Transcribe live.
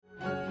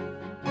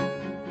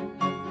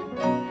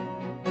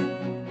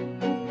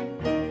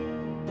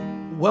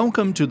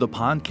Welcome to the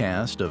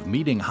podcast of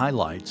meeting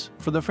highlights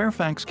for the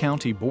Fairfax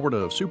County Board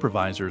of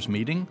Supervisors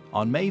meeting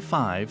on May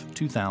 5,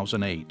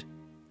 2008.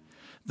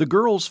 The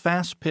Girls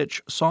Fast Pitch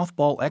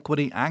Softball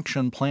Equity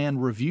Action Plan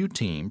Review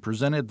Team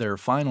presented their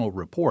final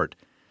report,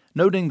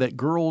 noting that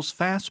girls'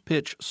 fast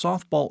pitch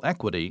softball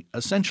equity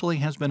essentially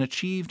has been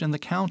achieved in the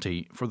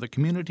county for the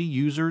community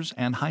users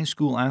and high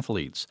school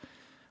athletes.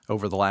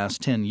 Over the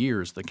last 10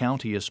 years, the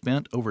county has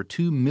spent over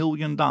 $2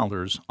 million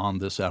on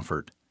this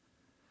effort.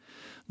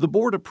 The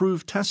board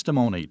approved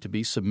testimony to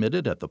be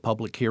submitted at the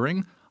public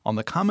hearing on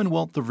the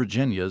Commonwealth of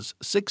Virginia's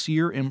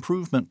 6-year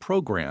improvement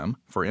program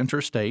for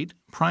interstate,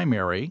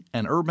 primary,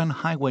 and urban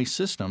highway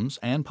systems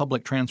and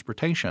public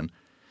transportation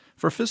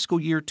for fiscal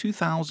year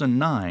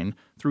 2009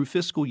 through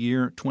fiscal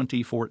year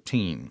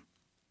 2014.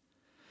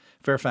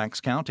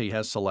 Fairfax County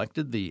has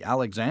selected the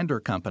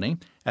Alexander Company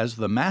as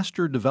the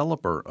master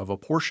developer of a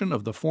portion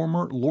of the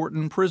former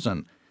Lorton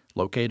Prison,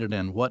 located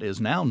in what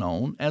is now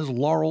known as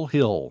Laurel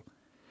Hill.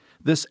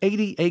 This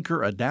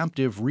 80-acre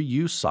adaptive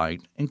reuse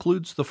site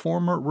includes the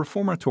former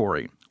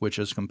reformatory, which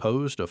is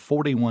composed of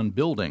 41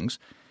 buildings,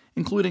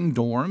 including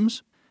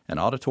dorms, an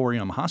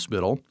auditorium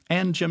hospital,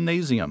 and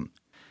gymnasium,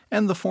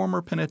 and the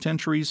former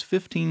penitentiary's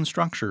 15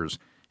 structures,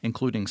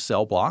 including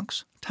cell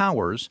blocks,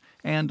 towers,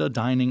 and a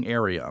dining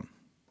area.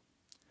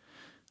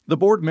 The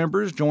board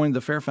members joined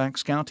the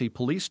Fairfax County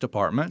Police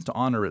Department to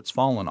honor its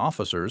fallen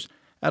officers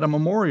at a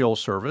memorial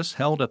service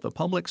held at the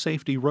Public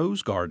Safety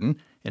Rose Garden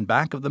in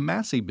back of the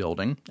Massey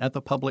Building at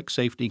the Public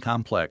Safety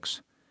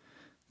Complex.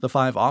 The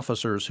 5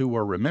 officers who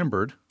were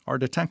remembered are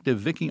Detective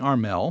Vicky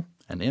Armel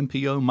and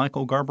MPO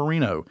Michael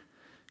Garbarino,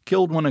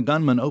 killed when a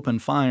gunman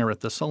opened fire at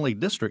the Sully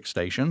District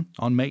Station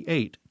on May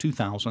 8,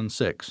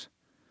 2006.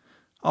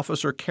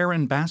 Officer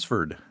Karen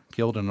Basford,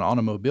 killed in an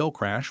automobile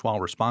crash while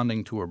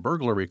responding to a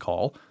burglary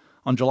call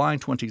on July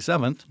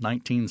 27,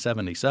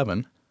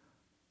 1977.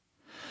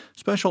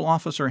 Special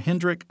Officer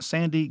Hendrik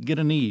Sandy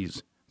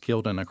Giddinese,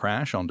 killed in a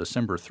crash on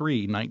December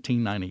 3,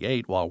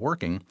 1998 while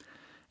working,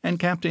 and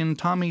Captain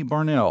Tommy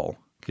Barnell,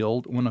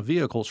 killed when a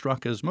vehicle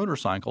struck his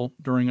motorcycle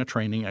during a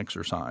training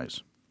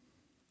exercise.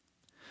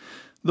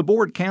 The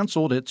board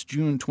canceled its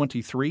June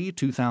 23,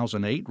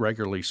 2008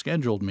 regularly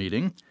scheduled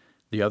meeting.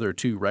 The other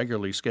 2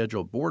 regularly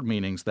scheduled board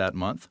meetings that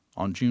month,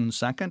 on June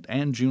 2nd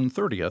and June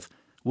 30th,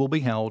 will be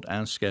held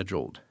as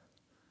scheduled.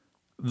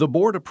 The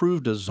board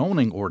approved a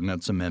zoning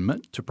ordinance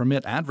amendment to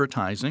permit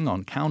advertising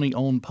on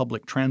county-owned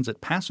public transit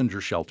passenger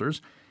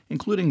shelters,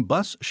 including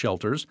bus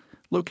shelters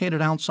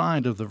located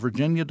outside of the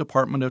Virginia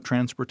Department of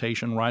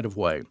Transportation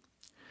right-of-way.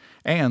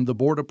 And the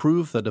board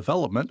approved the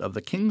development of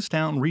the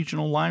Kingstown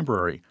Regional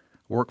Library,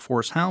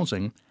 workforce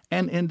housing,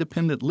 and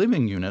independent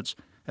living units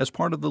as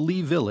part of the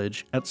Lee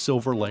Village at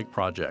Silver Lake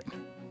project.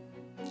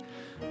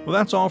 Well,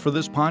 that's all for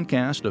this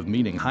podcast of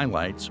meeting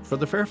highlights for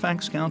the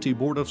Fairfax County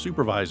Board of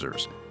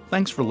Supervisors.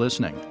 Thanks for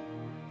listening.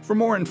 For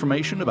more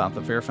information about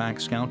the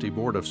Fairfax County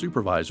Board of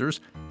Supervisors,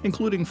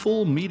 including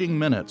full meeting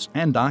minutes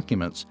and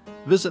documents,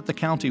 visit the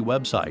county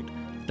website,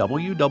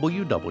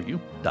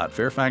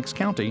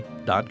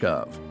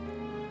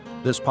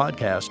 www.fairfaxcounty.gov. This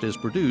podcast is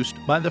produced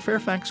by the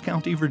Fairfax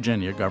County,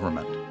 Virginia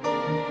government.